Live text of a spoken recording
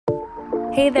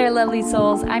Hey there, lovely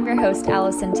souls. I'm your host,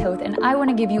 Allison Toth, and I want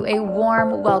to give you a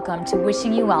warm welcome to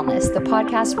Wishing You Wellness, the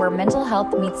podcast where mental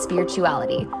health meets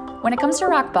spirituality. When it comes to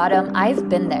rock bottom, I've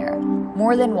been there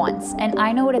more than once, and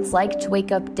I know what it's like to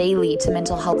wake up daily to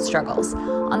mental health struggles.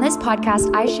 On this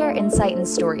podcast, I share insight and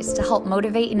stories to help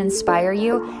motivate and inspire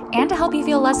you and to help you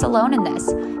feel less alone in this.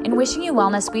 In Wishing You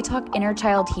Wellness, we talk inner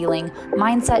child healing,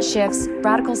 mindset shifts,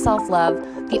 radical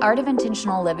self-love, the art of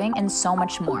intentional living, and so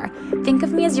much more. Think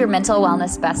of me as your mental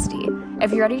wellness bestie.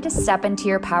 If you're ready to step into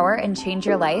your power and change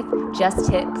your life, just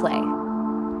hit play.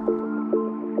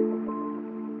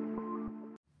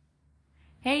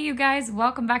 Hey you guys,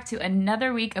 welcome back to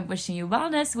another week of Wishing You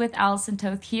Wellness with Allison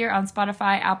Toth here on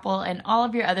Spotify, Apple, and all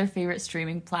of your other favorite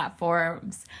streaming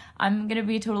platforms. I'm going to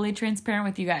be totally transparent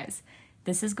with you guys.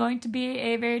 This is going to be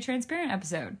a very transparent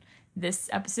episode. This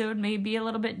episode may be a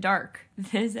little bit dark.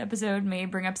 This episode may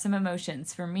bring up some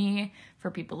emotions for me, for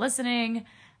people listening.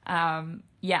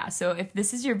 So if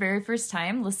this is your very first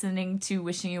time listening to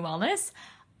Wishing You Wellness,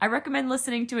 I recommend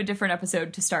listening to a different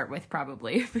episode to start with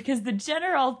probably, because the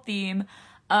general theme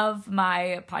of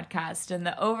my podcast and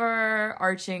the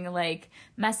overarching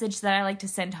message that I like to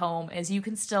send home is you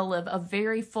can still live a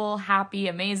very full, happy,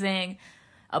 amazing,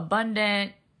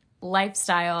 abundant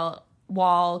lifestyle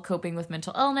while coping with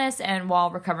mental illness and while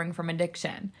recovering from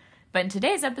addiction. But in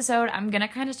today's episode, I'm going to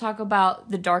kind of talk about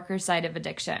the darker side of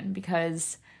addiction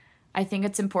because I think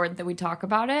it's important that we talk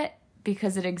about it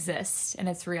because it exists and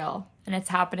it's real and it's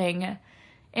happening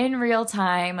in real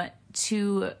time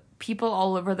to people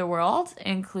all over the world,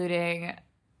 including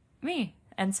me.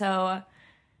 And so,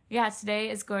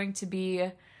 today is going to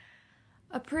be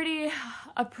a pretty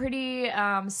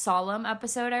solemn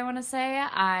episode, I want to say.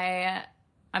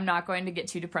 I'm not going to get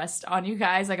too depressed on you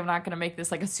guys. I'm not going to make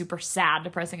this a super sad,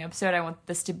 depressing episode. I want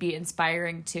this to be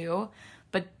inspiring too.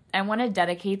 But I want to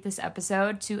dedicate this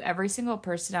episode to every single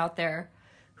person out there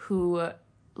who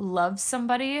loves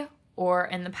somebody or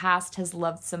in the past has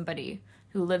loved somebody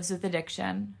who lives with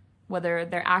addiction, whether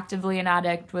they're actively an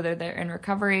addict, whether they're in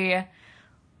recovery,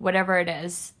 whatever it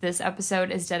is. This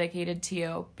episode is dedicated to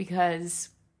you because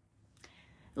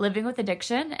living with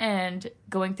addiction and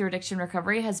going through addiction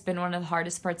recovery has been one of the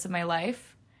hardest parts of my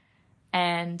life.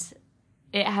 And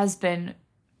it has been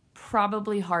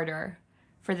probably harder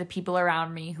for the people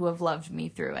around me who have loved me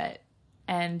through it,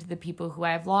 and the people who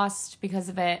I've lost because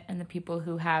of it, and the people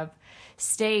who have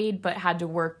stayed but had to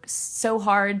work so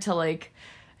hard to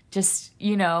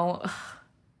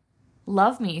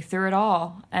love me through it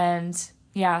all. And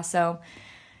so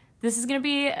this is going to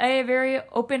be a very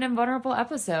open and vulnerable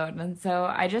episode. And so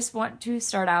I just want to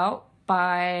start out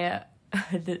by,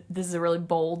 this is a really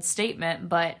bold statement,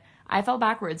 but I fell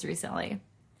backwards recently.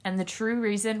 And the true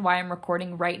reason why I'm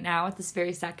recording right now at this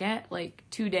very second,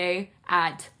 today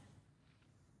at,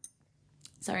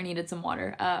 I needed some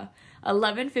water,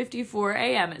 11:54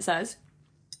 a.m. it says.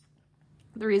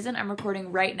 The reason I'm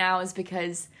recording right now is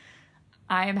because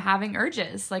I am having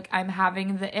urges. I'm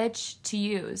having the itch to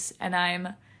use, and I'm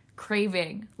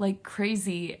craving like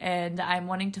crazy, and I'm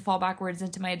wanting to fall backwards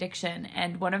into my addiction.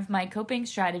 And one of my coping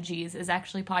strategies is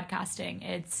actually podcasting.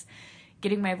 It's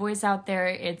getting my voice out there.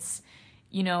 It's,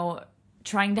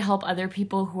 trying to help other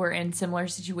people who are in similar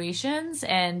situations,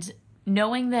 and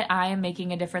knowing that I am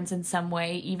making a difference in some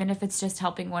way, even if it's just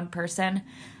helping one person,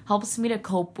 helps me to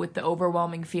cope with the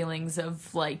overwhelming feelings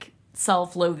of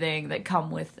self-loathing that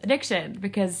come with addiction,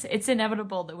 because it's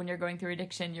inevitable that when you're going through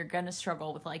addiction, you're going to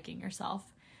struggle with liking yourself.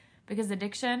 Because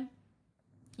addiction,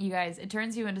 you guys, it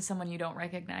turns you into someone you don't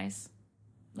recognize.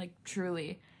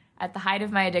 Truly. At the height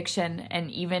of my addiction, and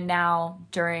even now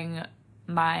during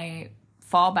my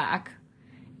fallback,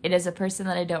 it is a person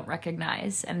that I don't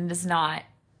recognize, and it is not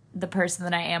the person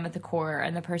that I am at the core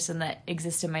and the person that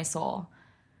exists in my soul.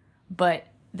 But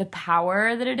the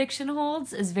power that addiction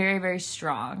holds is very, very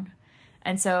strong.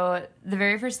 And so the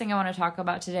very first thing I want to talk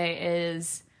about today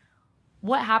is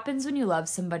what happens when you love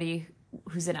somebody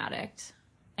who's an addict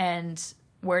and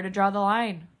where to draw the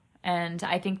line. And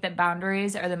I think that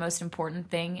boundaries are the most important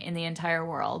thing in the entire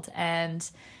world. And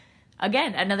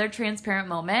again, another transparent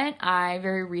moment. I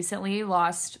very recently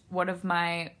lost one of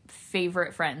my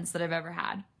favorite friends that I've ever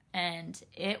had. And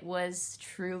it was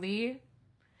truly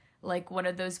one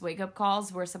of those wake-up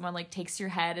calls where someone takes your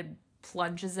head and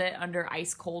plunges it under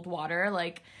ice cold water.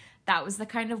 That was the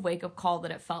kind of wake-up call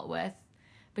that it felt with,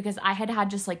 because I had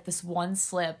just this one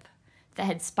slip that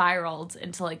had spiraled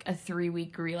into a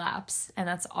 3-week relapse. And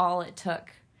that's all it took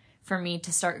for me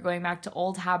to start going back to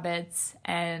old habits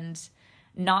and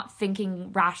not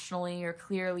thinking rationally or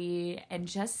clearly, and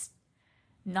just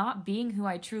not being who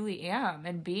I truly am,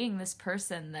 and being this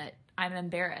person that I'm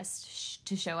embarrassed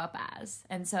to show up as.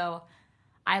 And so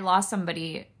I lost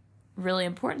somebody really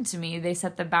important to me. They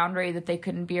set the boundary that they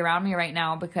couldn't be around me right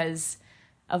now because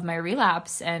of my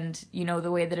relapse and, you know,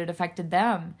 the way that it affected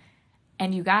them.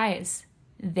 And you guys,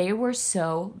 they were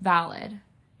so valid.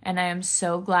 And I am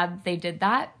so glad that they did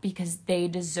that because they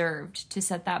deserved to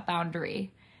set that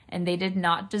boundary. And they did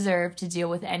not deserve to deal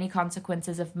with any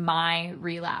consequences of my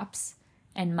relapse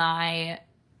and my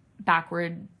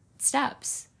backward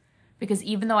steps. Because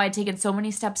even though I'd taken so many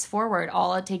steps forward,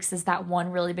 all it takes is that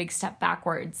one really big step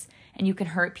backwards, and you can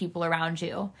hurt people around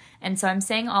you. And so I'm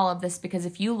saying all of this because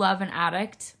if you love an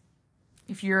addict,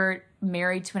 if you're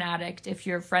married to an addict, if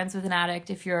you're friends with an addict,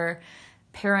 if your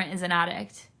parent is an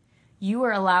addict, you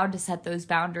are allowed to set those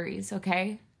boundaries,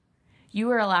 okay? You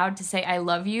are allowed to say, I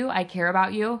love you, I care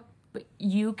about you, but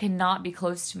you cannot be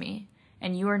close to me.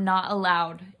 And you are not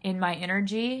allowed in my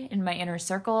energy, in my inner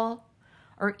circle,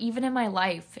 or even in my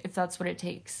life, if that's what it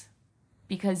takes.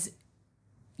 Because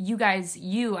you guys,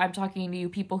 I'm talking to you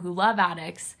people who love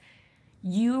addicts,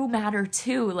 you matter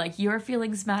too. Like, your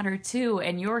feelings matter too,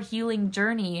 and your healing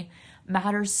journey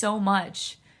matters so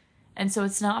much. And so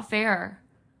it's not fair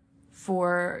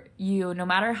for you, no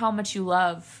matter how much you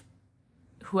love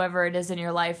whoever it is in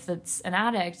your life that's an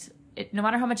addict, no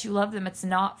matter how much you love them, it's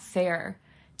not fair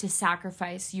to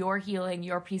sacrifice your healing,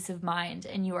 your peace of mind,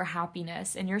 and your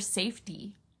happiness and your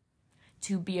safety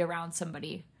to be around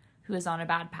somebody who is on a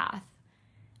bad path.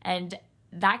 And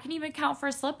that can even count for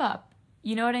a slip up.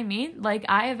 You know what I mean? Like,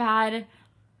 I have had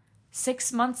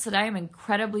 6 months that I am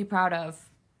incredibly proud of,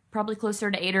 probably closer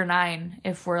to 8 or 9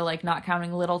 if we're like not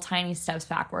counting little tiny steps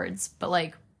backwards. But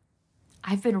like,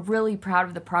 I've been really proud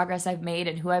of the progress I've made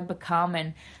and who I've become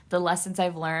and the lessons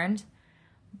I've learned.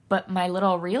 But my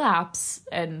little relapse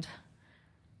and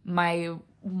my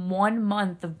 1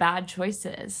 month of bad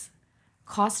choices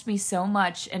cost me so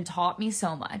much and taught me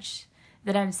so much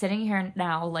that I'm sitting here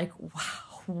now like,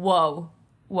 wow,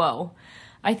 whoa.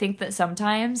 I think that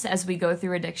sometimes as we go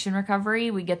through addiction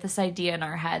recovery, we get this idea in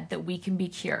our head that we can be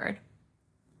cured,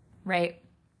 right?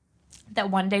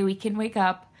 That one day we can wake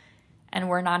up and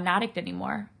we're not an addict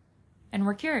anymore and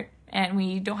we're cured and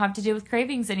we don't have to deal with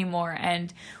cravings anymore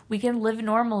and we can live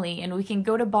normally and we can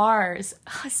go to bars.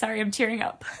 Sorry, I'm tearing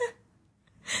up.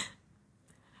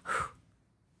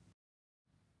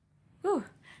 Whew.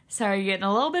 Sorry, getting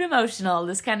a little bit emotional.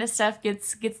 This kind of stuff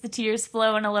gets the tears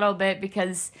flowing a little bit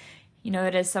because, you know,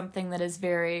 it is something that is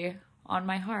very on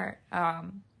my heart.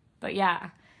 But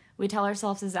yeah, we tell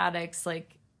ourselves as addicts,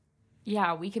 like,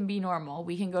 yeah, we can be normal.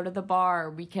 We can go to the bar.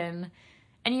 We can,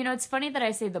 and you know, it's funny that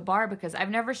I say the bar because I've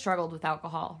never struggled with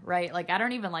alcohol, right? Like, I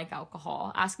don't even like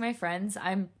alcohol. Ask my friends.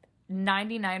 I'm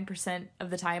 99% of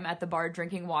the time at the bar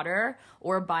drinking water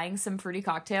or buying some fruity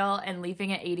cocktail and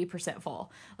leaving it 80%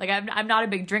 full. Like, I'm not a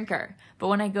big drinker, but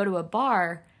when I go to a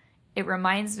bar, it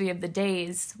reminds me of the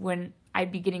days when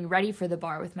I'd be getting ready for the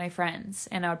bar with my friends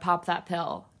and I would pop that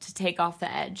pill to take off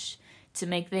the edge, to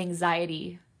make the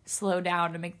anxiety slow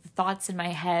down, to make the thoughts in my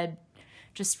head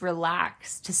just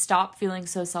relax, to stop feeling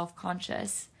so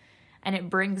self-conscious. And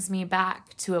it brings me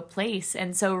back to a place.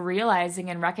 And so realizing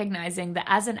and recognizing that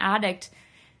as an addict,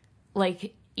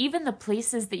 like, even the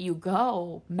places that you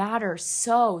go matter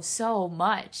so, so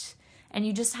much. And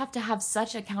you just have to have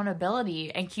such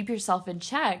accountability and keep yourself in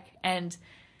check. And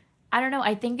I don't know,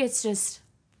 I think it's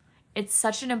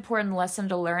such an important lesson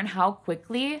to learn how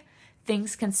quickly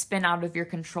things can spin out of your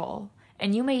control.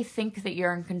 And you may think that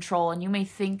you're in control and you may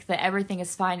think that everything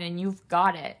is fine and you've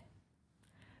got it.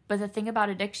 But the thing about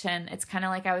addiction, it's kind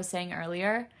of like I was saying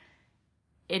earlier,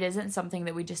 it isn't something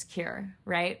that we just cure,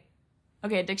 right?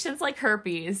 Okay, addiction's like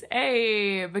herpes.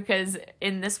 Hey, because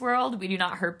in this world, we do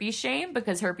not herpes shame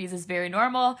because herpes is very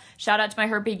normal. Shout out to my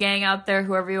herpes gang out there,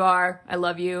 whoever you are. I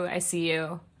love you. I see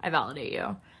you. I validate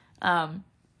you.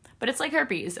 But it's like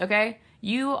herpes, okay?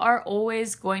 You are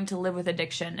always going to live with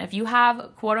addiction. If you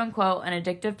have, quote unquote, an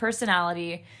addictive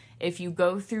personality, if you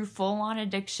go through full-on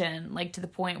addiction, like to the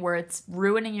point where it's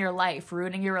ruining your life,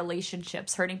 ruining your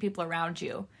relationships, hurting people around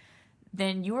you,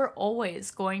 then you are always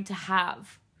going to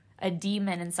have a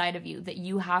demon inside of you that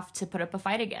you have to put up a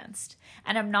fight against.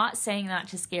 And I'm not saying that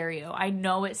to scare you. I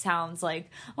know it sounds like,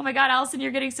 oh my God, Allison,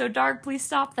 you're getting so dark. Please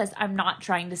stop this. I'm not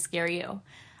trying to scare you.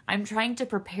 I'm trying to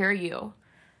prepare you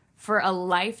for a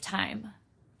lifetime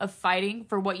of fighting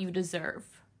for what you deserve.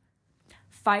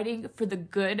 Fighting for the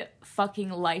good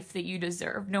fucking life that you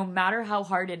deserve, no matter how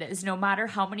hard it is, no matter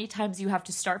how many times you have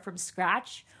to start from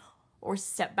scratch or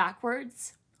step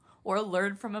backwards or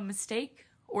learn from a mistake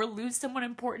or lose someone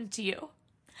important to you.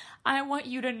 I want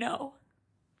you to know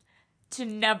to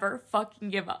never fucking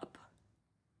give up.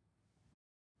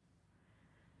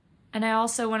 And I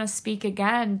also want to speak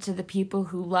again to the people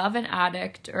who love an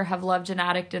addict or have loved an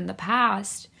addict in the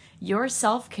past. Your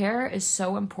self-care is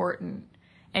so important.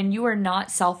 And you are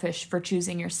not selfish for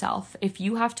choosing yourself. If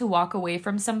you have to walk away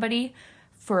from somebody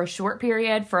for a short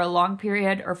period, for a long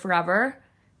period, or forever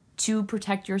to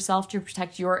protect yourself, to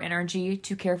protect your energy,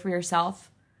 to care for yourself,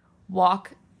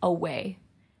 walk away.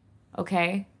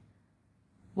 Okay?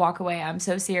 Walk away. I'm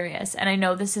so serious. And I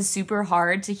know this is super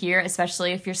hard to hear,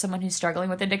 especially if you're someone who's struggling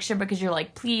with addiction, because you're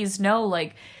like, please, no,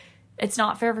 like, it's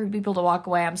not fair for people to walk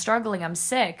away. I'm struggling. I'm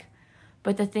sick.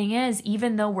 But the thing is,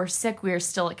 even though we're sick, we are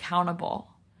still accountable.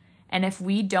 And if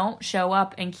we don't show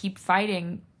up and keep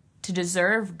fighting to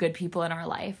deserve good people in our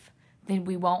life, then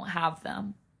we won't have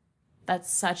them. That's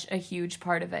such a huge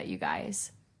part of it, you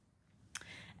guys.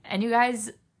 And you guys,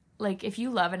 like, if you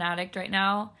love an addict right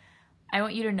now, I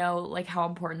want you to know, like, how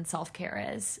important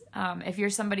self-care is. If you're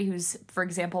somebody who's, for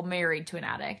example, married to an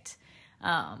addict,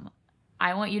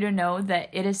 I want you to know that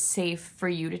it is safe for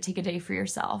you to take a day for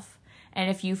yourself. And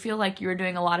if you feel like you're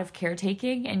doing a lot of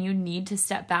caretaking and you need to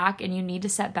step back and you need to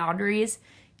set boundaries,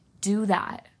 do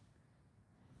that.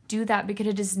 Do that, because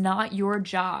it is not your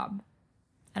job.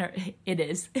 It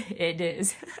is. It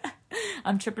is.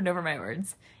 I'm tripping over my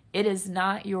words. It is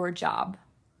not your job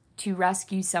to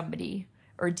rescue somebody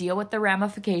or deal with the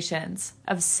ramifications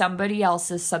of somebody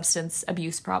else's substance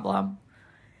abuse problem.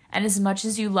 And as much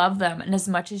as you love them and as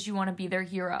much as you want to be their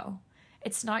hero,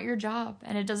 it's not your job,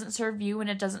 and it doesn't serve you and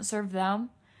it doesn't serve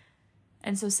them.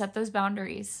 And so set those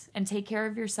boundaries and take care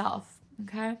of yourself,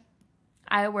 okay?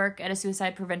 I work at a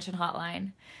suicide prevention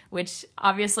hotline, which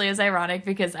obviously is ironic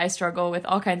because I struggle with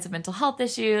all kinds of mental health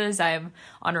issues. I'm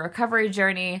on a recovery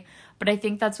journey, but I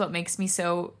think that's what makes me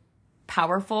so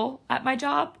powerful at my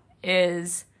job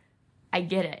is I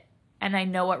get it. And I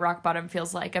know what rock bottom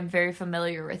feels like. I'm very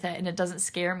familiar with it, and it doesn't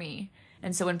scare me.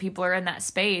 And so when people are in that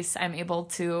space, I'm able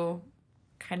to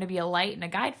kind of be a light and a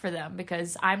guide for them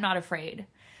because I'm not afraid.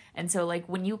 And so, like,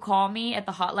 when you call me at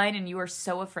the hotline and you are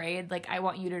so afraid, like, I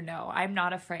want you to know I'm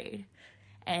not afraid.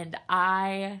 And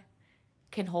I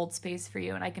can hold space for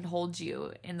you, and I can hold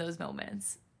you in those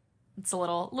moments. It's a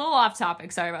little off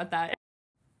topic. Sorry about that.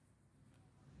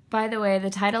 By the way, the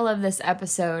title of this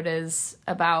episode is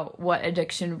about what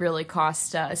addiction really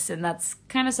costs us. And that's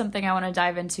kind of something I want to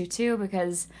dive into too,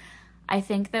 because I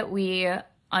think that we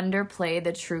underplay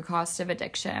the true cost of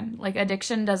addiction. Like,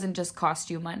 addiction doesn't just cost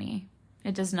you money.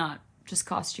 It does not just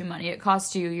cost you money. It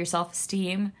costs you your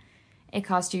self-esteem. It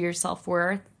costs you your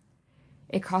self-worth.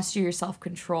 It costs you your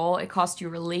self-control. It costs you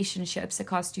relationships. It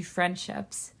costs you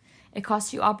friendships. It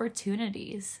costs you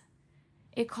opportunities.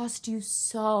 It costs you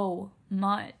so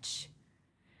much.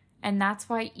 And that's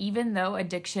why, even though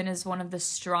addiction is one of the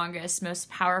strongest, most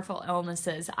powerful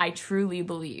illnesses, I truly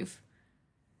believe,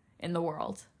 in the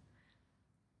world,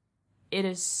 it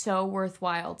is so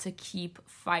worthwhile to keep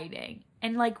fighting.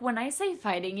 And, like, when I say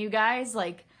fighting, you guys,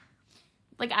 like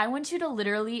I want you to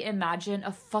literally imagine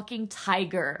a fucking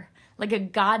tiger, like a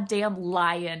goddamn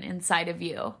lion inside of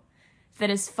you that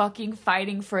is fucking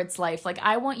fighting for its life. Like,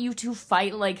 I want you to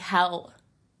fight like hell.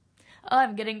 Oh,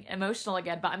 I'm getting emotional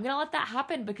again, but I'm gonna let that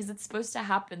happen because it's supposed to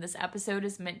happen. This episode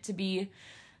is meant to be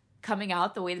coming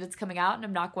out the way that it's coming out, and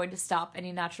I'm not going to stop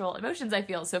any natural emotions I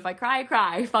feel. So if I cry, I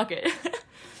cry. Fuck it.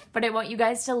 But I want you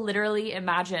guys to literally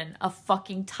imagine a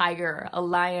fucking tiger, a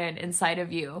lion inside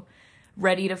of you,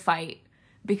 ready to fight.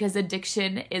 Because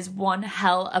addiction is one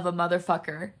hell of a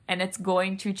motherfucker, and it's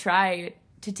going to try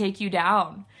to take you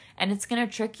down, and it's going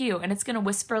to trick you, and it's going to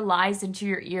whisper lies into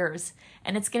your ears,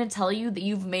 and it's going to tell you that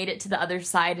you've made it to the other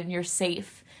side and you're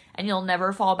safe, and you'll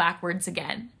never fall backwards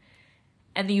again,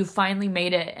 and that you finally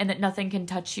made it, and that nothing can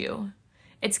touch you.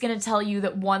 It's going to tell you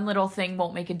that one little thing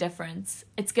won't make a difference.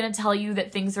 It's going to tell you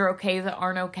that things are okay that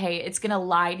aren't okay. It's going to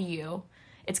lie to you.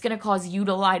 It's going to cause you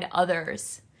to lie to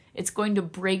others. It's going to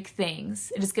break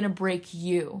things. It is going to break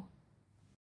you.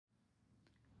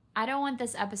 I don't want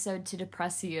this episode to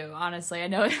depress you, honestly. I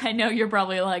know you're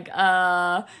probably like,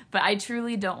 but I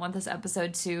truly don't want this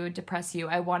episode to depress you.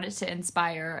 I want it to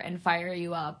inspire and fire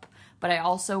you up. But I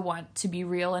also want to be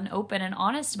real and open and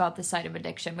honest about the side of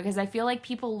addiction, because I feel like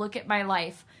people look at my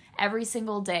life every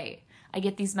single day. I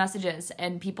get these messages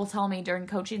and people tell me during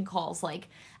coaching calls, like,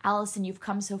 Allison, you've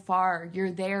come so far.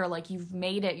 You're there. Like, you've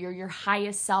made it. You're your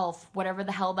highest self, whatever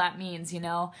the hell that means, you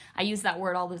know? I use that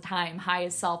word all the time,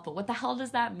 highest self, but what the hell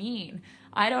does that mean?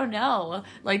 I don't know.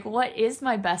 Like, what is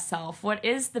my best self? What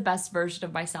is the best version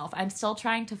of myself? I'm still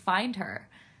trying to find her.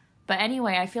 But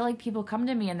anyway, I feel like people come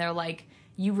to me and they're like,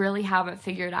 you really have it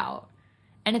figured out.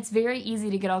 And it's very easy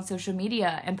to get on social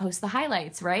media and post the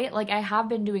highlights, right? Like, I have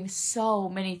been doing so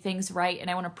many things right,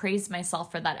 and I want to praise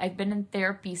myself for that. I've been in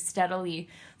therapy steadily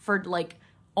for like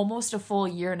almost a full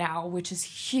year now, which is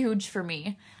huge for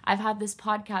me. I've had this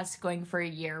podcast going for a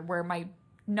year where my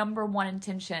number one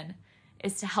intention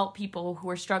is to help people who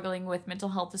are struggling with mental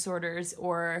health disorders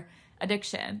or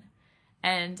addiction.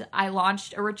 And I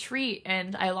launched a retreat,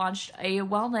 and I launched a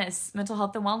mental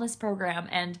health and wellness program,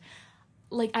 and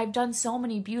like, I've done so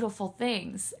many beautiful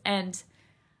things. And,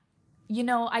 you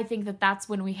know, I think that that's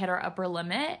when we hit our upper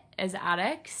limit as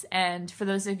addicts. And for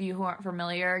those of you who aren't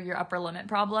familiar, your upper limit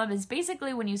problem is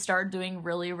basically when you start doing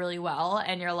really, really well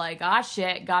and you're like, ah,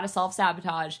 shit, gotta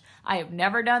self-sabotage. I have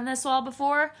never done this well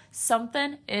before.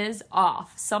 Something is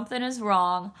off. Something is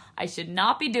wrong. I should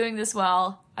not be doing this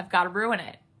well. I've got to ruin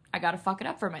it. I got to fuck it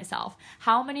up for myself.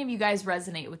 How many of you guys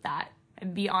resonate with that?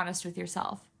 And be honest with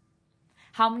yourself.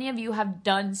 How many of you have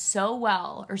done so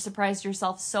well or surprised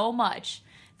yourself so much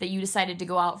that you decided to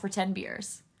go out for 10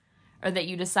 beers? Or that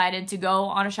you decided to go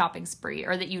on a shopping spree?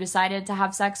 Or that you decided to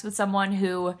have sex with someone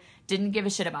who didn't give a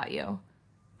shit about you?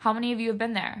 How many of you have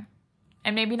been there?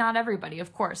 And maybe not everybody,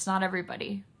 of course, not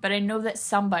everybody. But I know that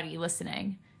somebody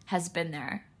listening has been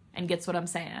there and gets what I'm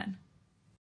saying.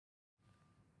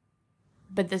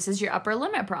 But this is your upper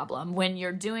limit problem. When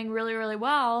you're doing really, really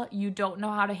well, you don't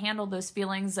know how to handle those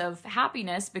feelings of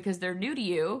happiness because they're new to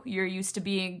you. You're used to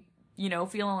being, you know,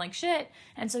 feeling like shit.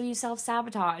 And so you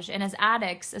self-sabotage. And as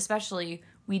addicts, especially,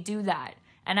 we do that.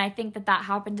 And I think that that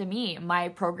happened to me. My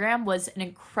program was an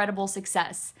incredible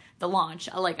success. The launch,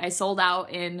 like, I sold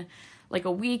out in like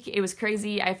a week. It was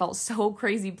crazy. I felt so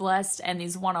crazy blessed. And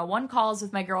these one-on-one calls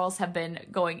with my girls have been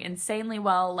going insanely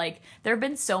well. Like, there have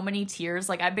been so many tears.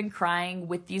 Like, I've been crying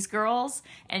with these girls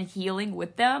and healing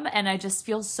with them. And I just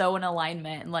feel so in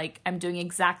alignment. And like, I'm doing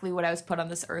exactly what I was put on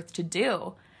this earth to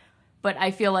do. But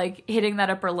I feel like hitting that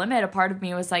upper limit, a part of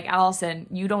me was like, Allison,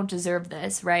 you don't deserve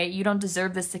this, right? You don't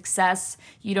deserve this success.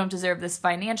 You don't deserve this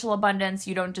financial abundance.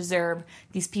 You don't deserve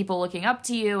these people looking up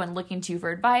to you and looking to you for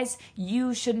advice.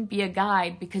 You shouldn't be a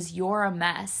guide because you're a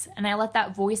mess. And I let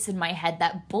that voice in my head,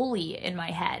 that bully in my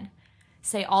head,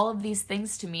 say all of these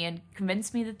things to me and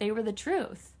convince me that they were the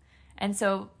truth. And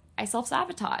so I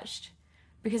self-sabotaged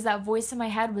because that voice in my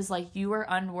head was like, you are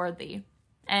unworthy.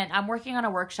 And I'm working on a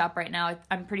workshop right now.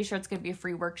 I'm pretty sure it's going to be a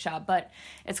free workshop, but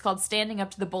it's called Standing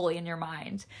Up to the Bully in Your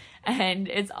Mind. And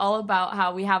it's all about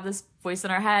how we have this voice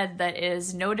in our head that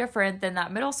is no different than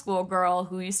that middle school girl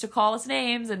who used to call us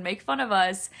names and make fun of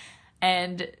us.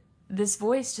 And this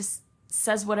voice just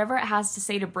says whatever it has to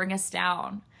say to bring us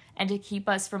down and to keep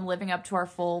us from living up to our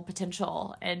full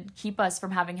potential and keep us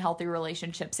from having healthy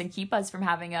relationships and keep us from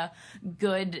having a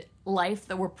good life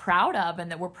that we're proud of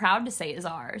and that we're proud to say is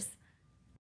ours.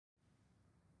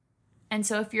 And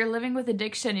so if you're living with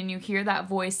addiction and you hear that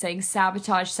voice saying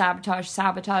sabotage, sabotage,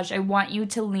 sabotage, I want you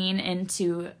to lean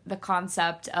into the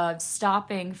concept of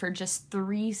stopping for just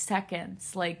 3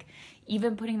 seconds, like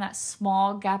even putting that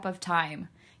small gap of time,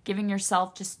 giving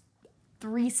yourself just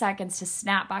 3 seconds to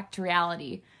snap back to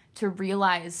reality, to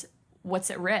realize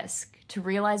what's at risk, to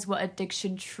realize what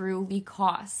addiction truly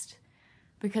cost.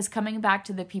 Because coming back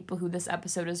to the people who this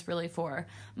episode is really for,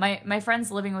 my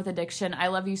friends living with addiction, I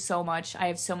love you so much. I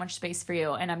have so much space for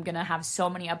you, and I'm going to have so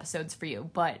many episodes for you.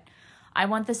 But I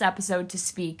want this episode to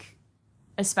speak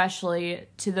especially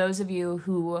to those of you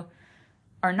who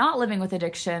are not living with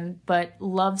addiction, but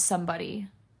love somebody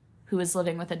who is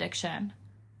living with addiction.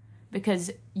 Because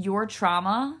your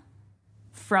trauma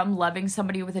from loving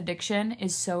somebody with addiction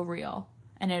is so real,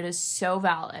 and it is so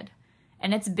valid.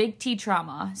 And it's big T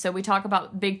trauma. So we talk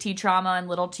about big T trauma and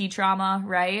little T trauma,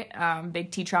 right?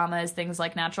 Big T trauma is things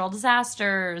like natural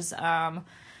disasters,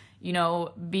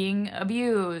 being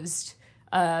abused,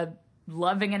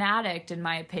 loving an addict, in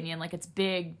my opinion. Like, it's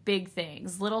big, big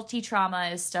things. Little T trauma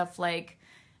is stuff like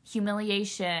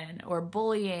humiliation or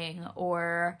bullying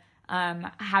or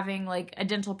having like a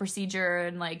dental procedure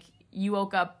and like you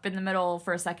woke up in the middle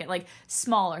for a second, like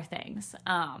smaller things.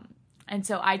 And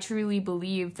so I truly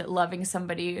believe that loving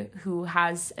somebody who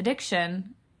has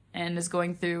addiction and is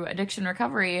going through addiction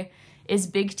recovery is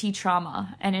big T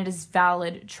trauma, and it is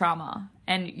valid trauma.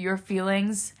 And your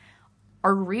feelings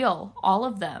are real, all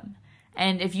of them.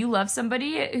 And if you love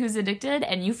somebody who's addicted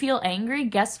and you feel angry,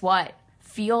 guess what?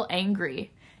 Feel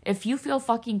angry. If you feel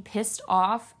fucking pissed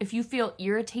off, if you feel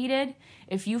irritated,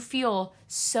 if you feel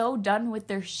so done with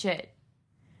their shit,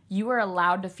 you are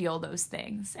allowed to feel those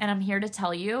things. And I'm here to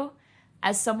tell you,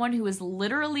 as someone who is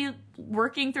literally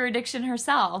working through addiction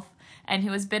herself and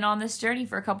who has been on this journey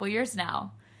for a couple years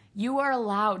now, you are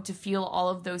allowed to feel all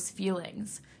of those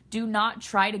feelings. Do not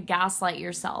try to gaslight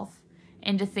yourself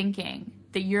into thinking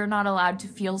that you're not allowed to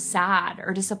feel sad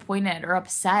or disappointed or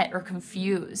upset or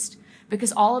confused,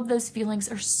 because all of those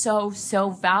feelings are so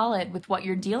valid with what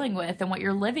you're dealing with and what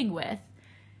you're living with.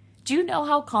 Do you know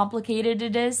how complicated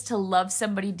it is to love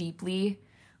somebody deeply,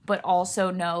 but also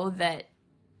know that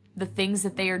the things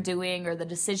that they are doing or the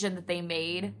decision that they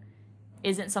made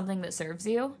isn't something that serves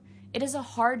you? It is a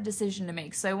hard decision to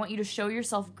make. So I want you to show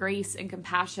yourself grace and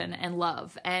compassion and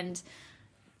love. And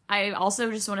I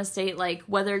also just want to state, like,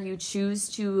 whether you choose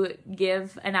to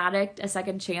give an addict a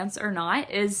second chance or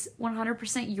not is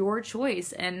 100% your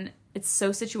choice. And it's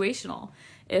so situational.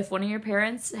 If one of your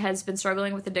parents has been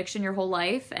struggling with addiction your whole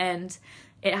life and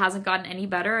it hasn't gotten any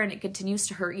better and it continues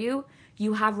to hurt you,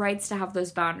 you have rights to have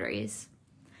those boundaries.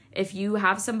 If you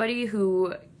have somebody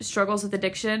who struggles with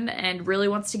addiction and really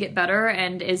wants to get better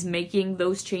and is making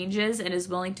those changes and is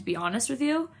willing to be honest with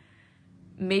you,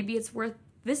 maybe it's worth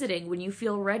visiting when you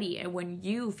feel ready and when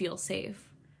you feel safe.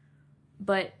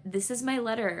 But this is my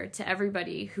letter to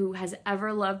everybody who has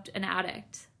ever loved an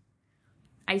addict.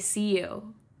 I see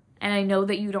you, and I know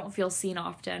that you don't feel seen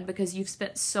often because you've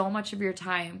spent so much of your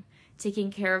time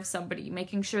taking care of somebody,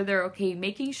 making sure they're okay,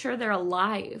 making sure they're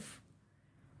alive,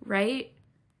 right?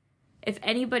 If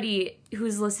anybody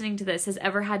who's listening to this has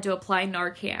ever had to apply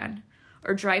Narcan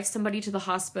or drive somebody to the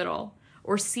hospital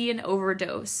or see an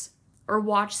overdose or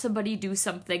watch somebody do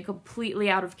something completely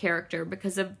out of character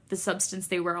because of the substance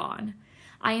they were on,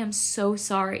 I am so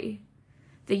sorry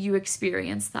that you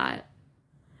experienced that.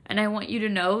 And I want you to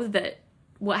know that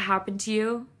what happened to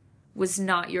you was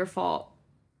not your fault.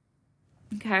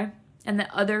 Okay? And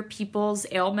that other people's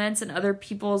ailments and other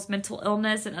people's mental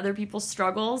illness and other people's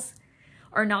struggles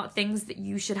are not things that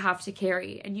you should have to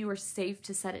carry. And you are safe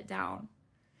to set it down.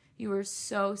 You are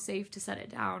so safe to set it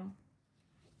down.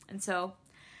 And so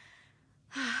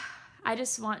I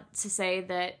just want to say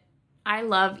that I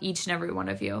love each and every one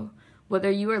of you.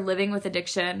 Whether you are living with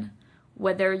addiction,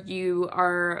 whether you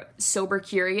are sober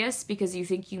curious because you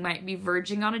think you might be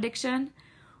verging on addiction,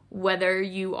 whether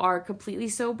you are completely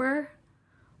sober,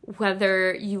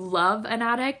 whether you love an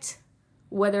addict,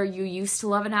 whether you used to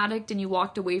love an addict and you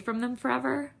walked away from them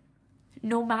forever,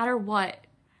 no matter what,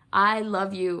 I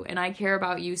love you and I care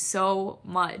about you so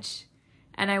much.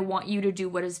 And I want you to do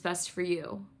what is best for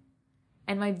you.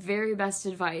 And my very best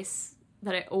advice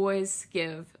that I always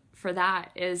give for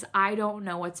that is I don't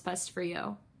know what's best for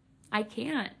you. I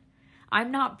can't.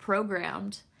 I'm not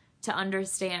programmed to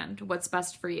understand what's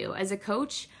best for you. As a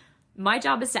coach, my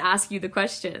job is to ask you the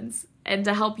questions and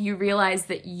to help you realize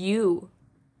that you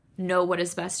know what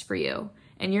is best for you.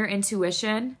 And your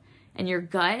intuition and your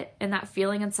gut and that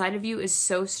feeling inside of you is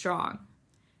so strong.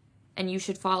 And you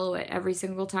should follow it every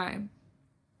single time.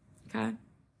 Okay?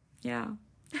 Yeah.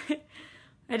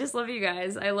 I just love you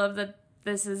guys. I love that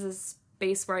this is a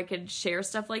space where I can share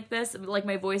stuff like this. Like,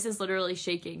 my voice is literally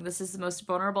shaking. This is the most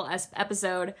vulnerable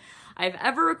episode I've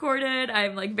ever recorded.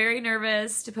 I'm like very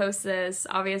nervous to post this.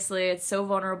 Obviously, it's so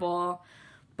vulnerable,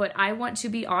 but I want to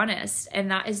be honest. And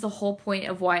that is the whole point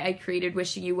of why I created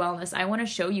Wishing You Wellness. I want to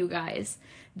show you guys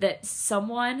that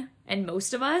someone, and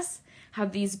most of us,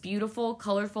 have these beautiful,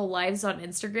 colorful lives on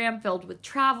Instagram filled with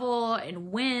travel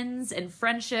and wins and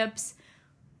friendships.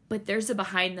 But there's a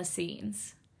behind the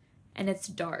scenes, and it's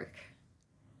dark,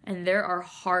 and there are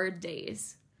hard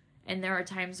days, and there are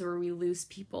times where we lose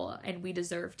people, and we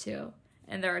deserve to,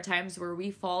 and there are times where we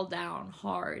fall down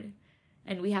hard,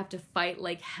 and we have to fight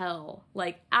like hell,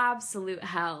 like absolute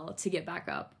hell, to get back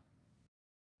up.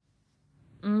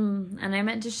 And I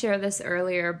meant to share this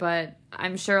earlier, but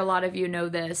I'm sure a lot of you know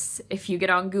this. If you get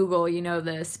on Google, you know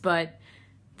this, but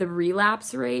the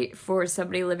relapse rate for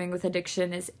somebody living with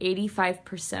addiction is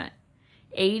 85%.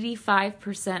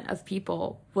 85% of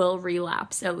people will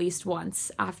relapse at least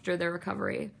once after their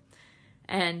recovery.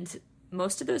 And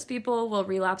most of those people will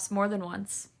relapse more than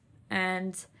once.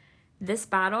 And this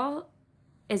battle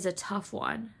is a tough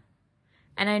one.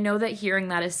 And I know that hearing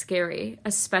that is scary,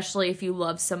 especially if you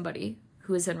love somebody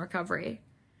who is in recovery.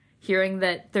 Hearing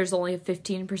that there's only a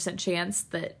 15% chance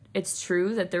that it's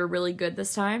true, that they're really good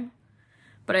this time.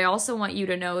 But I also want you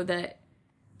to know that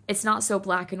it's not so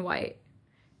black and white.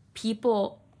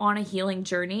 People on a healing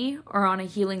journey are on a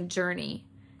healing journey.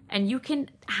 And you can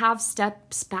have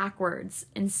steps backwards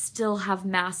and still have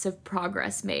massive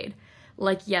progress made.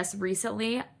 Like, yes,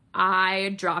 recently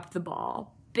I dropped the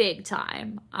ball big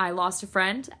time. I lost a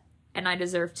friend and I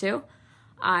deserve to.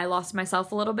 I lost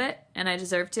myself a little bit and I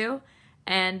deserve to.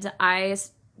 And I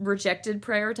rejected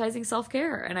prioritizing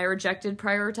self-care and I rejected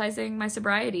prioritizing my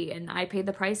sobriety, and I paid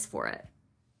the price for it.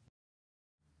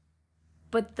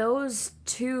 But those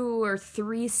 2 or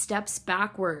 3 steps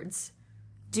backwards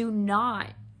do not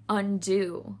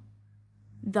undo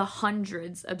the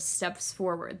hundreds of steps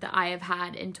forward that I have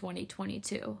had in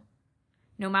 2022.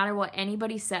 No matter what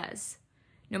anybody says,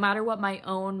 no matter what my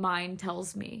own mind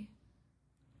tells me,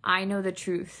 I know the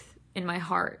truth in my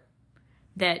heart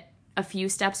that a few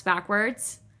steps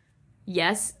backwards,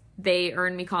 yes, they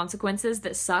earn me consequences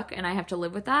that suck and I have to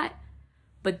live with that,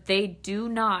 but they do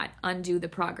not undo the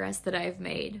progress that I have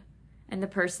made and the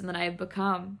person that I have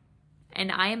become. And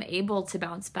I am able to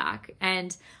bounce back.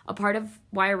 And a part of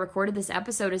why I recorded this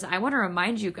episode is I want to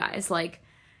remind you guys, like,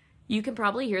 you can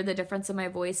probably hear the difference in my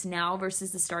voice now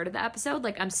versus the start of the episode.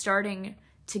 Like, I'm starting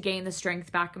to gain the strength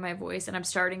back in my voice, and I'm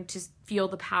starting to feel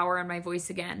the power in my voice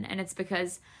again. And it's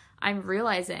because I'm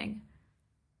realizing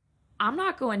I'm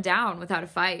not going down without a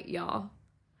fight, y'all.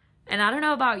 And I don't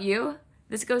know about you.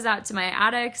 This goes out to my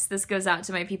addicts. This goes out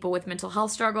to my people with mental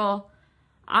health struggle.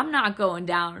 I'm not going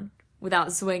down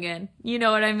without swinging. You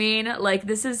know what I mean? Like,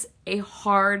 this is a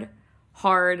hard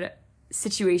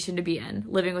situation to be in,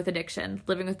 living with addiction,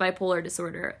 living with bipolar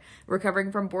disorder,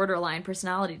 recovering from borderline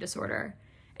personality disorder.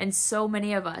 And so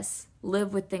many of us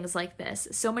live with things like this.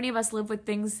 So many of us live with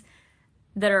things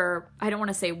that are, I don't want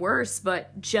to say worse,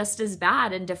 but just as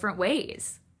bad in different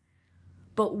ways.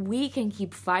 But we can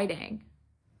keep fighting.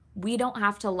 We don't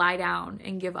have to lie down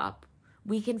and give up.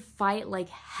 We can fight like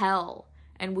hell.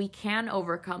 And we can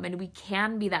overcome, and we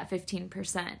can be that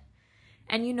 15%.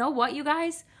 And you know what, you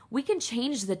guys? We can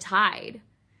change the tide.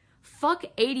 Fuck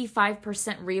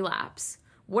 85% relapse.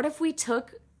 What if we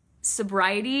took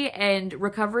sobriety and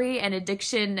recovery and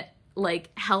addiction, like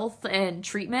health and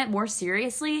treatment, more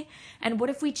seriously? And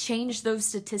what if we changed those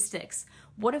statistics?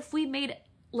 What if we made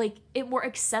like it more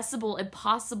accessible and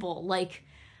possible? Like,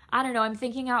 I don't know, I'm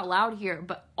thinking out loud here,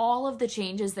 but all of the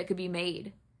changes that could be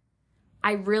made,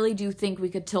 I really do think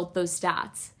we could tilt those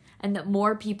stats, and that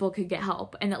more people could get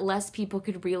help, and that less people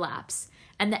could relapse.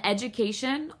 And the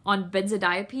education on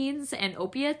benzodiazepines and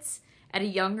opiates at a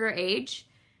younger age,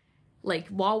 like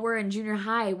while we're in junior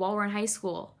high, while we're in high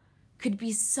school, could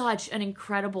be such an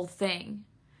incredible thing.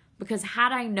 Because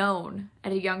had I known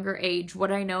at a younger age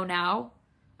what I know now,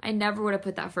 I never would have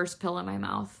put that first pill in my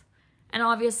mouth. And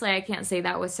obviously I can't say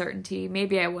that with certainty.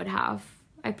 Maybe I would have.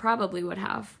 I probably would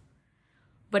have.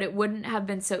 But it wouldn't have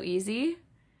been so easy,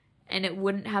 and it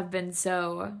wouldn't have been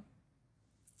so,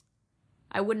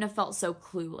 I wouldn't have felt so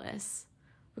clueless.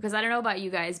 Because I don't know about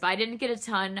you guys, but I didn't get a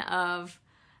ton of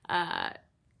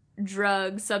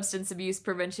drug substance abuse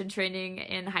prevention training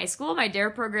in high school. My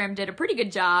DARE program did a pretty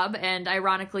good job, and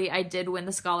ironically, I did win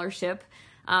the scholarship.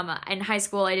 In high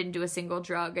school, I didn't do a single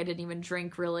drug. I didn't even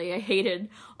drink, really. I hated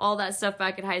all that stuff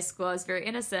back in high school. I was very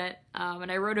innocent,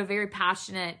 and I wrote a very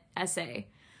passionate essay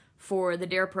for the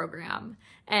DARE program.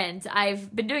 And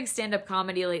I've been doing stand-up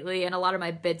comedy lately, and a lot of my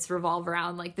bits revolve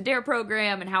around like the DARE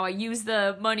program and how I use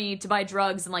the money to buy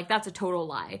drugs, and like that's a total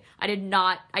lie.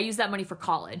 I used that money for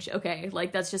college, okay?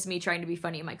 Like that's just me trying to be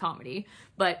funny in my comedy.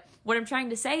 But what I'm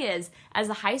trying to say is, as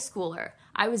a high schooler,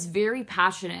 I was very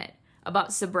passionate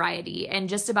about sobriety and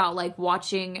just about like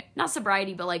watching, not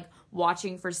sobriety, but like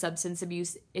watching for substance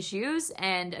abuse issues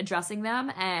and addressing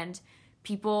them, and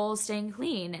people staying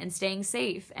clean and staying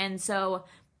safe. And so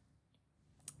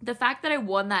the fact that I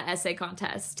won that essay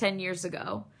contest 10 years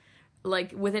ago,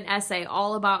 like with an essay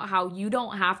all about how you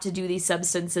don't have to do these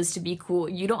substances to be cool.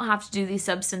 You don't have to do these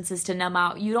substances to numb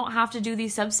out. You don't have to do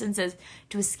these substances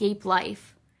to escape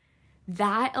life.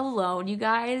 That alone, you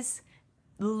guys,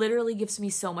 literally gives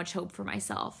me so much hope for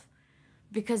myself.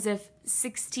 Because if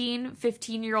 16,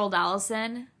 15-year-old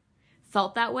Allison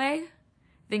felt that way,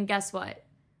 then guess what?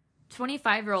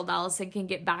 25-year-old Allison can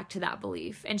get back to that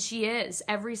belief. And she is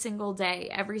every single day,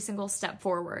 every single step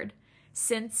forward.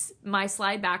 Since my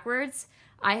slide backwards,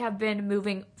 I have been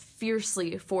moving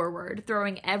fiercely forward,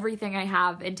 throwing everything I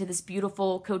have into this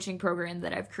beautiful coaching program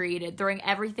that I've created, throwing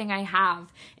everything I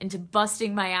have into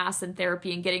busting my ass in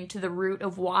therapy and getting to the root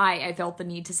of why I felt the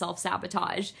need to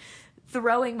self-sabotage,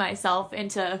 throwing myself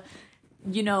into,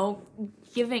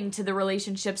 giving to the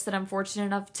relationships that I'm fortunate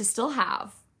enough to still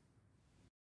have.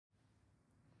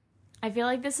 I feel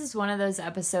like this is one of those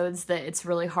episodes that it's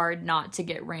really hard not to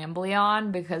get rambly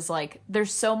on, because like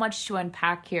there's so much to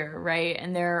unpack here, right?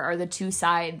 And there are the two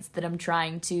sides that I'm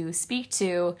trying to speak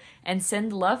to and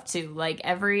send love to. Like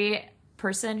every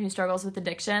person who struggles with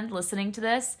addiction listening to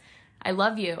this, I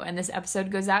love you, and this episode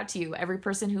goes out to you. Every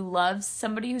person who loves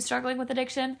somebody who's struggling with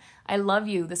addiction, I love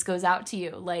you. This goes out to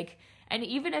you. Like, and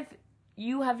even if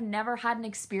you have never had an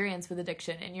experience with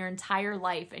addiction in your entire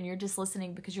life and you're just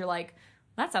listening because you're like,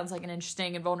 that sounds like an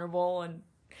interesting and vulnerable, and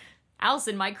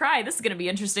Allison might cry. This is going to be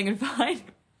interesting and fun.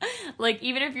 Like,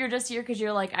 even if you're just here because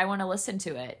you're like, I want to listen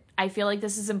to it. I feel like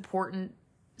this is important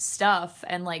stuff,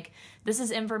 and like this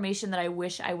is information that I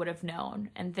wish I would have known,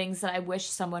 and things that I wish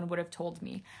someone would have told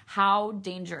me. How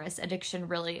dangerous addiction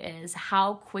really is,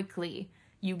 how quickly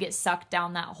you get sucked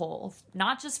down that hole,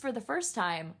 not just for the first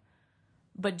time,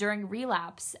 but during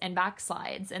relapse and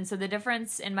backslides. And so the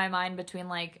difference in my mind between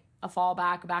like a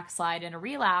fallback, backslide, and a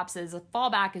relapse is a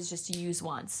fallback is just to use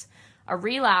once. A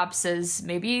relapse is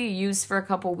maybe used for a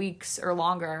couple weeks or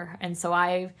longer. And so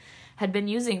I had been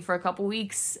using for a couple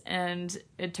weeks, and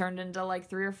it turned into like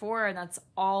 3 or 4, and that's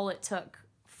all it took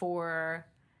for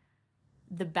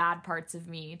the bad parts of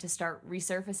me to start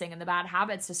resurfacing and the bad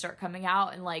habits to start coming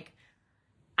out. And like,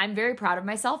 I'm very proud of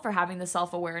myself for having the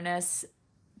self-awareness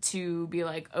to be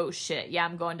like, oh shit, yeah,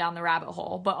 I'm going down the rabbit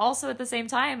hole. But also at the same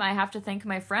time, I have to thank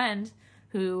my friend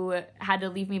who had to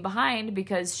leave me behind,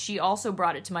 because she also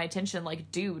brought it to my attention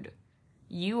like, dude,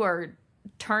 you are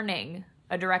turning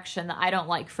a direction that I don't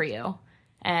like for you.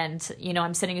 And, you know,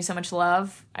 I'm sending you so much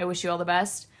love. I wish you all the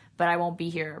best, but I won't be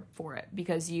here for it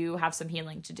because you have some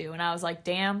healing to do. And I was like,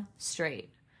 damn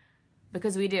straight.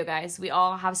 Because we do, guys. We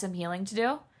all have some healing to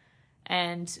do.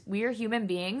 And we are human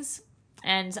beings.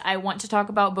 And I want to talk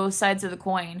about both sides of the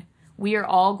coin. We are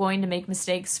all going to make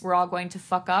mistakes. We're all going to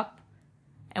fuck up.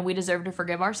 And we deserve to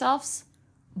forgive ourselves.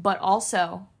 But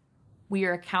also, we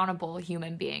are accountable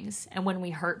human beings. And when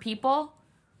we hurt people,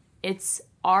 it's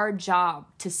our job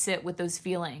to sit with those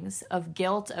feelings of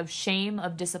guilt, of shame,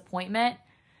 of disappointment.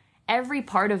 Every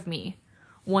part of me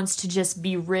wants to just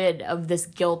be rid of this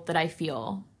guilt that I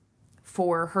feel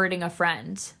for hurting a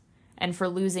friend and for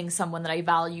losing someone that I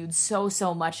valued so,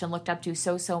 so much and looked up to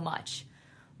so, so much.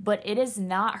 But it is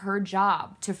not her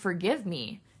job to forgive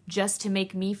me just to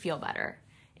make me feel better.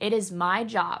 It is my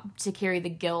job to carry the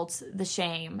guilt, the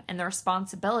shame, and the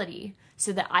responsibility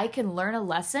so that I can learn a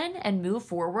lesson and move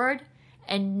forward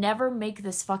and never make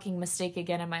this fucking mistake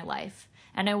again in my life.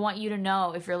 And I want you to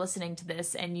know, if you're listening to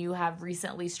this and you have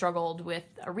recently struggled with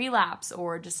a relapse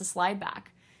or just a slide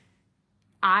back,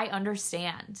 I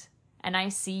understand and I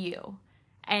see you.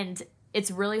 And it's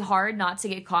really hard not to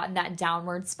get caught in that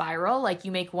downward spiral. Like,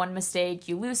 you make one mistake,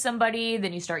 you lose somebody,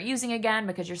 then you start using again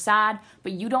because you're sad,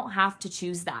 but you don't have to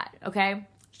choose that, okay?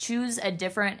 Choose a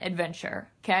different adventure,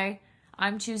 okay?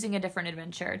 I'm choosing a different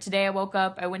adventure. Today I woke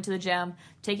up, I went to the gym,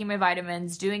 taking my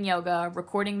vitamins, doing yoga,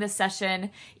 recording this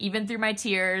session, even through my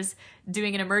tears,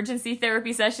 doing an emergency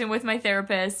therapy session with my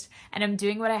therapist, and I'm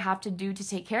doing what I have to do to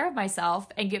take care of myself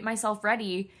and get myself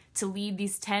ready to lead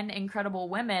these 10 incredible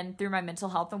women through my mental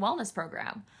health and wellness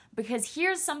program. Because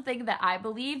here's something that I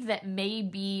believe that may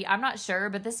be, I'm not sure,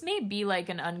 but this may be like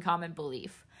an uncommon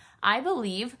belief. I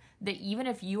believe that even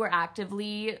if you are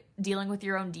actively dealing with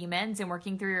your own demons and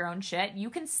working through your own shit, you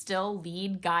can still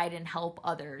lead, guide, and help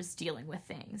others dealing with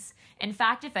things. In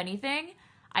fact, if anything,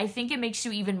 I think it makes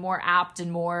you even more apt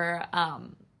and more,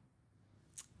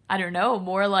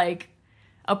 more like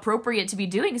appropriate to be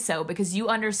doing so, because you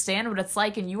understand what it's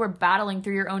like and you are battling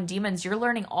through your own demons. You're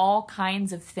learning all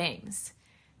kinds of things.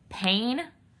 Pain,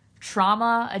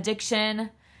 trauma,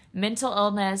 addiction, mental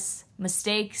illness,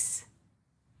 mistakes.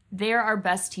 They're our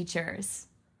best teachers.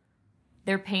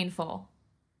 They're painful.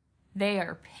 They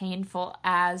are painful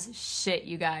as shit,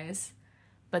 you guys.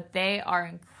 But they are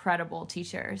incredible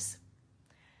teachers.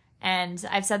 And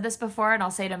I've said this before, and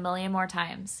I'll say it a million more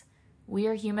times. We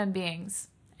are human beings.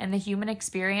 And the human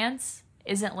experience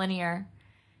isn't linear.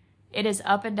 It is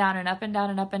up and down and up and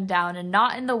down and up and down. And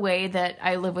not in the way that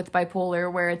I live with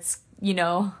bipolar, where it's,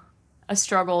 a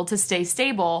struggle to stay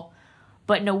stable.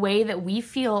 But in a way that we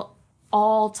feel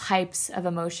all types of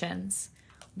emotions.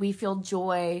 We feel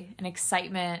joy and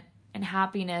excitement and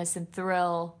happiness and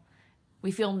thrill.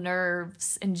 We feel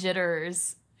nerves and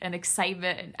jitters and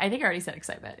excitement. I think I already said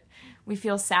excitement. We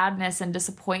feel sadness and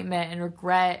disappointment and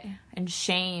regret and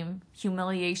shame,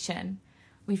 humiliation.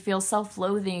 We feel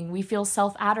self-loathing. We feel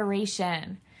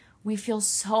self-adoration. We feel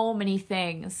so many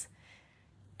things.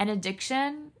 And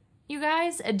addiction, you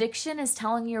guys, addiction is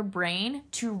telling your brain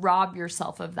to rob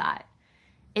yourself of that.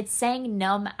 It's saying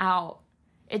numb out.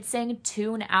 It's saying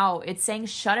tune out. It's saying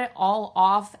shut it all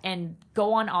off and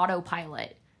go on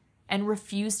autopilot and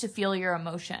refuse to feel your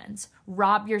emotions.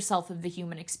 Rob yourself of the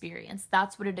human experience.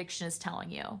 That's what addiction is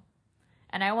telling you.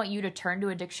 And I want you to turn to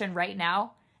addiction right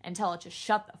now and tell it to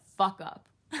shut the fuck up.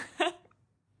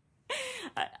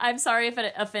 I'm sorry if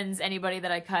it offends anybody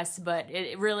that I cuss, but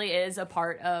it really is a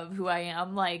part of who I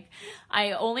am. Like,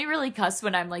 I only really cuss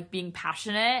when I'm like being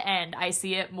passionate, and I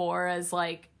see it more as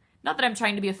like, not that I'm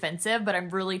trying to be offensive, but I'm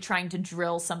really trying to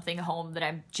drill something home that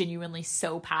I'm genuinely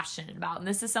so passionate about. And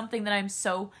this is something that I'm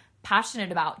so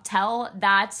passionate about. Tell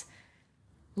that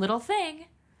little thing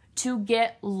to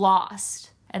get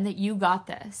lost and that you got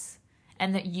this.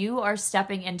 and that you are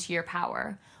stepping into your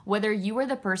power. Whether you are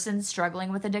the person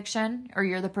struggling with addiction or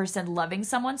you're the person loving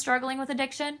someone struggling with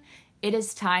addiction, it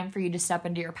is time for you to step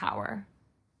into your power.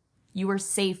 You are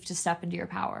safe to step into your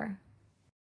power.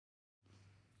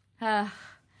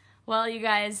 Well, you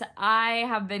guys, I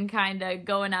have been kind of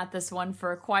going at this one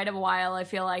for quite a while. I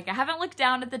feel like I haven't looked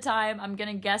down at the time. I'm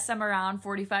going to guess I'm around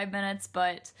 45 minutes,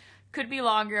 but could be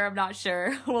longer. I'm not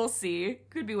sure. We'll see.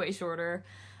 Could be way shorter.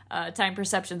 Time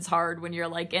perception's hard when you're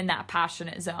like in that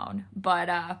passionate zone. But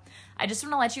I just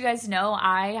want to let you guys know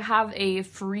I have a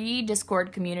free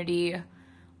Discord community.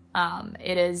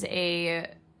 It is a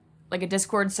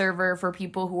Discord server for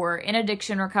people who are in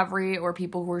addiction recovery or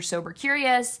people who are sober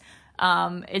curious.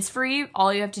 It's free.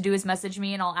 All you have to do is message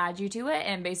me and I'll add you to it.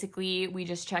 And basically we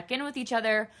just check in with each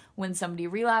other. When somebody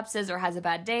relapses or has a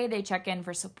bad day, they check in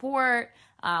for support.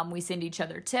 We send each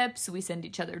other tips. We send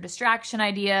each other distraction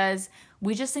ideas.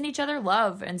 We just send each other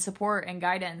love and support and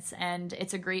guidance. And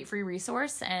it's a great free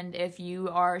resource. And if you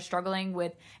are struggling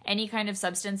with any kind of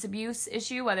substance abuse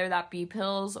issue, whether that be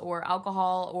pills or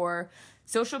alcohol or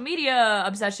social media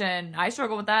obsession, I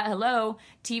struggle with that. Hello,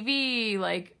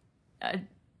 TV,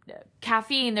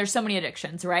 caffeine, there's so many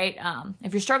addictions, right?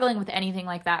 If you're struggling with anything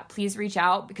like that, please reach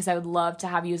out because I would love to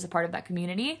have you as a part of that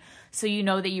community so you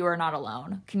know that you are not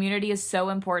alone. Community is so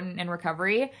important in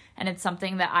recovery, and it's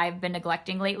something that I've been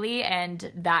neglecting lately,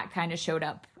 and that kind of showed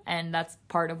up, and that's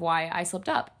part of why I slipped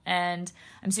up. And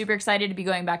I'm super excited to be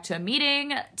going back to a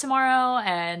meeting tomorrow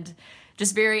and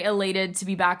just very elated to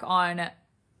be back on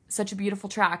such a beautiful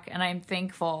track, and I'm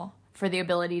thankful for the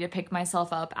ability to pick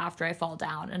myself up after I fall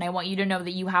down. And I want you to know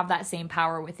that you have that same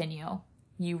power within you.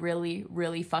 You really,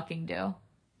 really fucking do.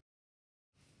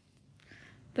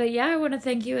 But yeah, I want to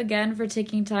thank you again for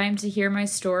taking time to hear my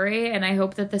story. And I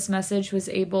hope that this message was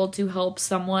able to help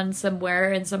someone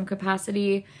somewhere in some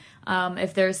capacity.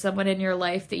 If there's someone in your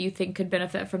life that you think could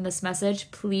benefit from this message,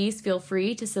 please feel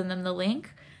free to send them the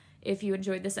link. If you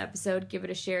enjoyed this episode, give it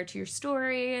a share to your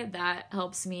story. That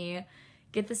helps me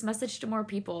get this message to more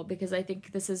people because I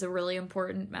think this is a really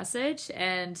important message.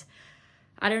 And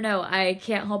I don't know, I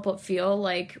can't help but feel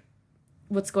like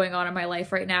what's going on in my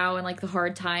life right now and like the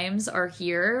hard times are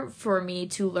here for me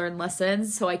to learn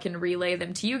lessons so I can relay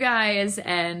them to you guys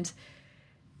and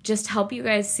just help you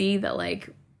guys see that like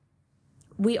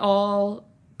we all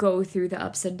go through the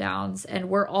ups and downs and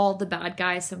we're all the bad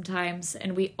guys sometimes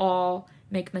and we all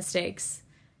make mistakes.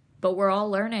 But we're all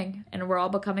learning and we're all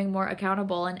becoming more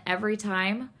accountable. And every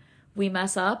time we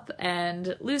mess up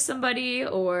and lose somebody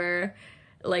or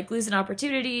like lose an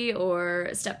opportunity or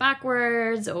step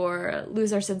backwards or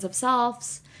lose our sense of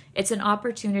selves, it's an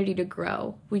opportunity to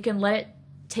grow. We can let it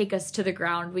take us to the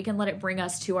ground. We can let it bring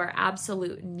us to our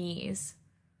absolute knees.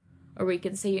 Or we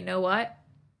can say, you know what?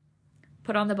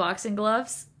 Put on the boxing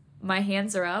gloves. My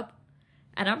hands are up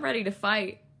and I'm ready to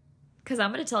fight. Because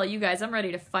I'm going to tell you guys, I'm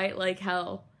ready to fight like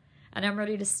hell. And I'm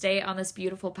ready to stay on this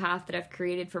beautiful path that I've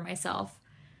created for myself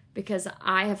because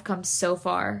I have come so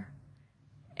far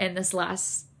in these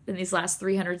last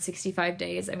 365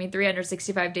 days. I mean,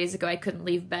 365 days ago, I couldn't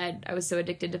leave bed. I was so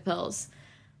addicted to pills.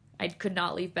 I could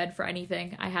not leave bed for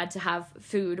anything. I had to have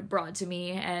food brought to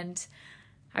me and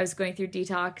I was going through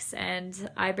detox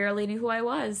and I barely knew who I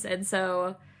was. And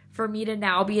so for me to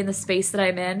now be in the space that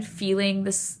I'm in, feeling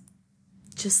this,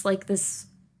 just like this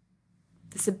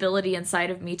ability inside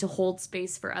of me to hold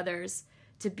space for others,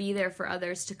 to be there for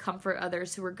others, to comfort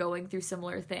others who are going through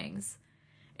similar things.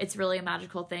 It's really a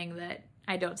magical thing that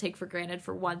I don't take for granted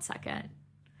for 1 second.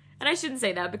 And I shouldn't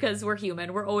say that because we're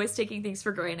human. We're always taking things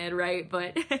for granted, right?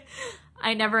 But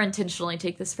I never intentionally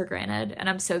take this for granted. And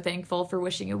I'm so thankful for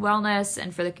Wishing You Wellness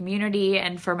and for the community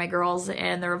and for my girls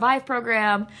in the Revive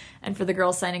program and for the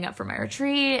girls signing up for my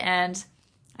retreat. And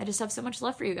I just have so much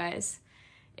love for you guys.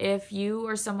 If you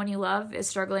or someone you love is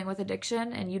struggling with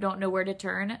addiction and you don't know where to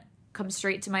turn, come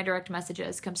straight to my direct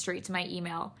messages, come straight to my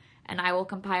email, and I will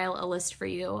compile a list for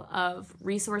you of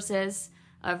resources,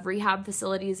 of rehab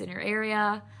facilities in your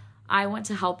area. I want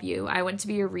to help you. I want to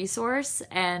be your resource,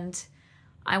 and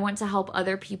I want to help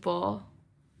other people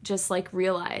just like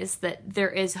realize that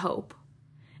there is hope,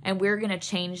 and we're going to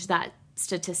change that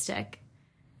statistic.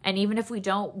 And even if we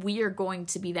don't, we are going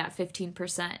to be that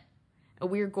 15%.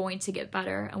 We're going to get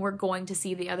better and we're going to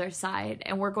see the other side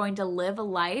and we're going to live a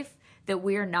life that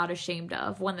we are not ashamed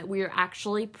of, one that we are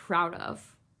actually proud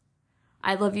of.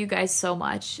 I love you guys so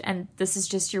much. And this is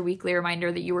just your weekly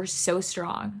reminder that you are so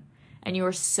strong and you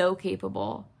are so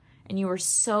capable and you are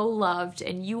so loved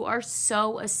and you are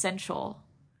so essential.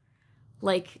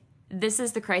 Like, this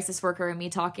is the crisis worker in me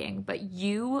talking, but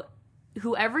you,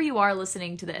 whoever you are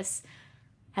listening to this,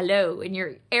 hello in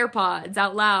your AirPods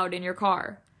out loud in your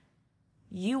car.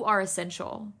 You are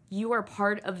essential. You are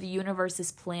part of the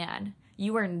universe's plan.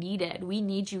 You are needed. We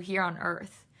need you here on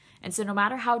Earth. And so no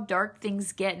matter how dark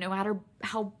things get, no matter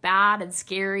how bad and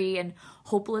scary and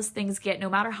hopeless things get, no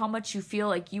matter how much you feel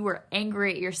like you are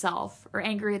angry at yourself or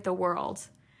angry at the world,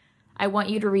 I want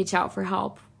you to reach out for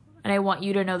help. And I want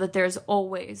you to know that there's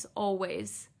always,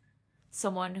 always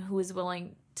someone who is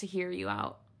willing to hear you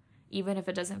out, even if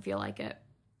it doesn't feel like it.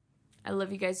 I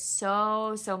love you guys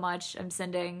so, so much. I'm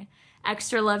sending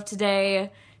extra love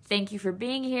today. Thank you for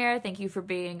being here. Thank you for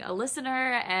being a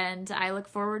listener. And I look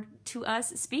forward to us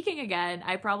speaking again.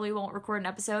 I probably won't record an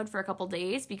episode for a couple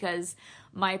days because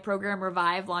my program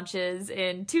Revive launches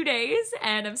in 2 days.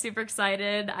 And I'm super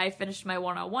excited. I finished my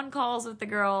one-on-one calls with the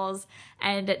girls.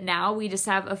 And now we just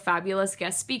have a fabulous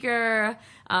guest speaker,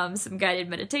 some guided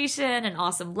meditation, an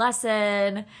awesome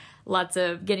lesson, lots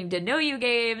of getting to know you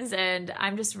games. And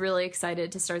I'm just really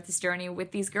excited to start this journey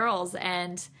with these girls.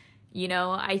 And, you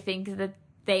know, I think that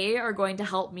they are going to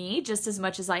help me just as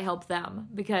much as I help them,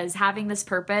 because having this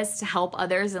purpose to help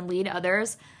others and lead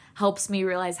others helps me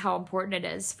realize how important it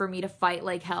is for me to fight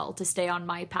like hell to stay on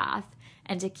my path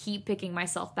and to keep picking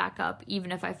myself back up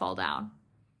even if I fall down.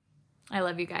 I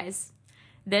love you guys.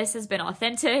 This has been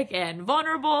authentic and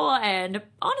vulnerable and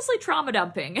honestly trauma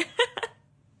dumping.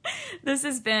 This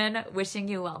has been Wishing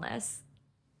You Wellness.